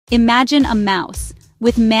Imagine a mouse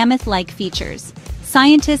with mammoth-like features.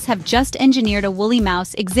 Scientists have just engineered a woolly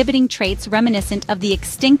mouse exhibiting traits reminiscent of the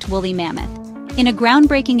extinct woolly mammoth. In a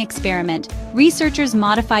groundbreaking experiment, researchers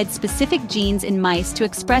modified specific genes in mice to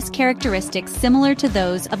express characteristics similar to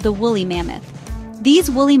those of the woolly mammoth.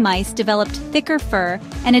 These woolly mice developed thicker fur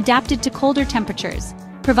and adapted to colder temperatures,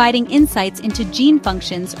 providing insights into gene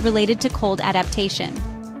functions related to cold adaptation.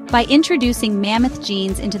 By introducing mammoth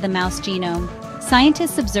genes into the mouse genome,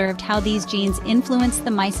 scientists observed how these genes influence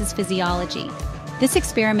the mice's physiology. This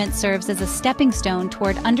experiment serves as a stepping stone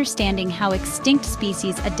toward understanding how extinct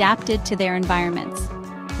species adapted to their environments.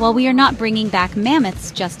 While we are not bringing back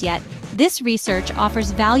mammoths just yet, this research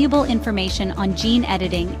offers valuable information on gene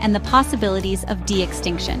editing and the possibilities of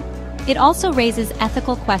de-extinction. It also raises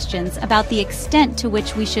ethical questions about the extent to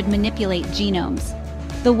which we should manipulate genomes.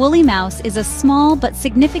 The woolly mouse is a small but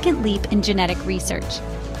significant leap in genetic research.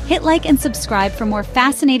 Hit like and subscribe for more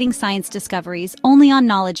fascinating science discoveries only on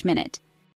Knowledge Minute.